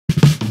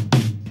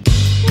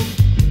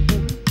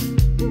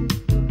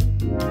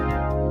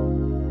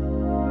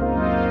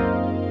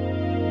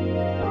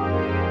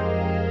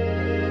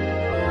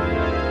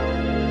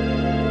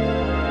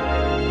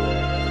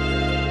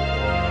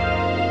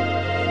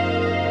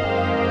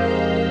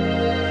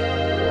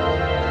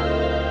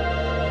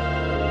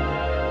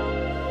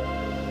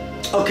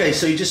Okay,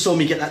 so you just saw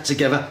me get that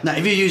together. Now,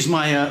 if you use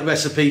my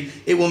recipe,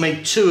 it will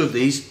make 2 of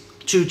these,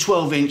 2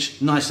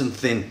 12-inch, nice and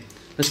thin.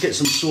 Let's get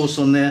some sauce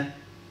on there.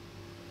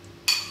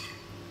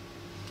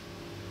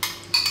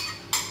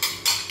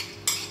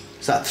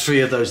 It's like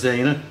 3 of those there,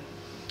 you know.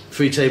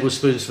 3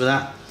 tablespoons for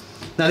that.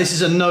 Now, this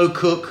is a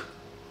no-cook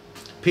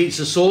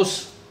pizza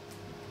sauce.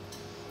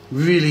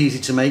 Really easy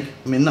to make.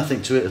 I mean,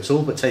 nothing to it at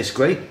all, but tastes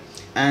great.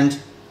 And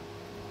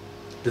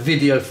the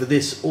video for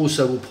this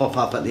also will pop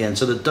up at the end.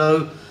 So the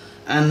dough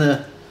and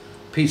the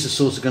pizza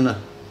sauce are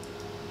gonna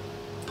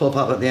pop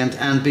up at the end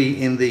and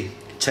be in the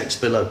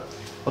text below.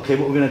 Okay,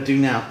 what we're gonna do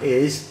now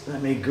is,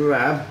 let me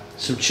grab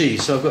some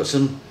cheese. So I've got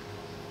some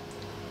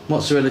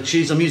mozzarella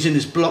cheese. I'm using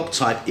this block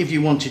type. If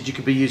you wanted, you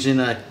could be using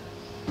a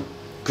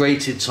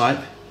grated type.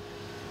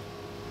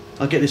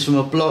 I get this from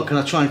a block and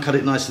I try and cut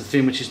it nice and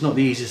thin, which is not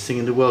the easiest thing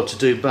in the world to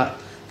do, but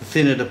the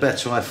thinner the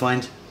better, I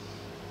find.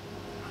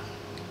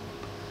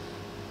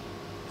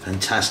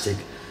 Fantastic.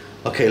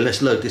 Okay,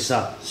 let's load this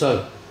up.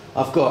 So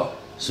I've got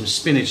some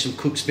spinach, some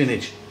cooked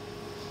spinach.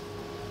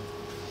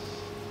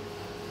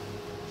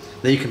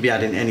 Now you can be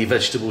adding any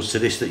vegetables to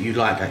this that you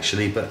like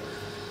actually, but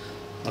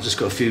I've just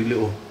got a few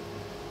little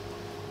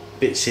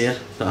bits here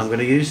that I'm going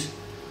to use.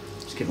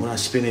 Let's get all that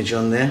spinach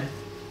on there.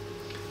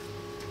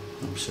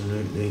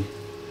 Absolutely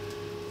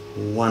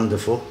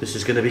wonderful. This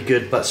is going to be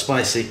good but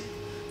spicy,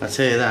 I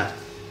tell you that.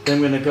 Then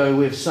we're going to go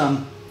with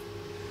some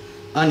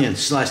onion,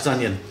 sliced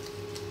onion.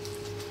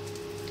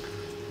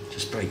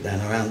 Just break that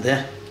around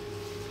there.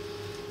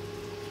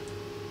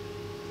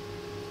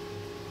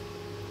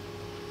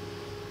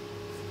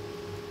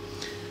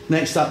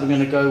 Next up, we're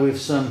going to go with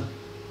some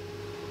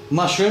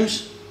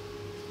mushrooms.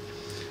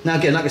 Now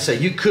again, like I say,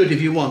 you could,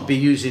 if you want, be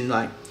using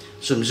like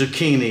some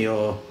zucchini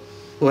or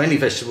any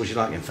vegetables you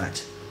like, in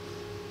fact.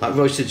 Like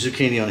roasted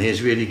zucchini on here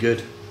is really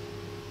good.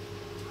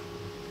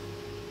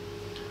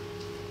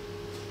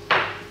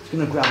 Just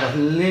going to grab a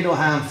little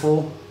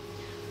handful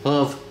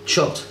of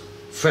chopped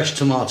fresh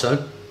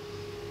tomato.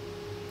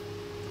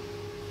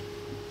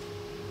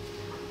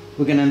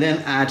 We're going to then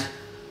add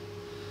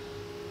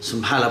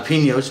some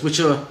jalapenos, which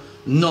are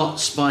not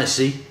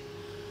spicy.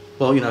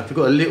 Well, you know, we've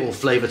got a little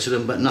flavour to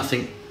them, but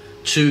nothing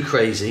too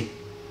crazy.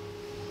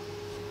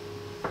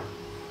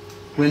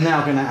 We're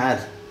now going to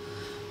add,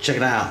 check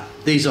it out,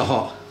 these are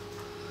hot.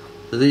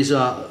 So these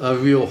are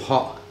real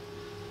hot.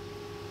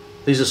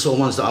 These are sort of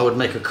ones that I would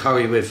make a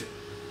curry with.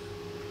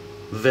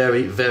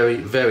 Very, very,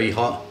 very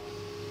hot.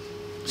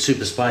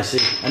 Super spicy.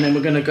 And then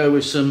we're going to go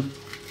with some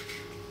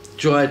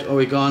dried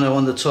oregano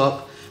on the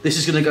top. This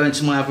is going to go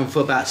into my oven for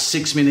about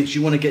 6 minutes.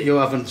 You want to get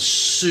your oven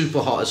super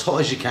hot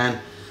as you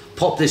can.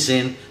 Pop this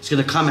in. It's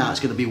going to come out. It's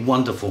going to be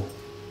wonderful.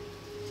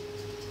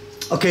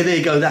 Okay, there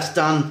you go. That's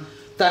done.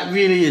 That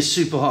really is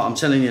super hot, I'm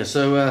telling you.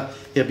 So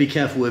yeah, be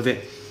careful with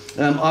it.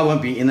 I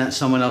won't be eating that.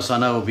 Someone else I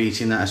know will be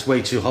eating that. It's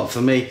way too hot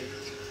for me.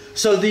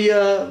 So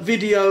the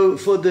video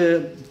for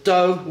the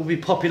dough will be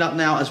popping up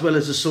now, as well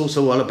as the sauce,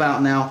 all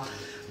about now.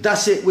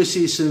 That's it. We'll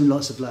see you soon.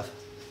 Lots of love.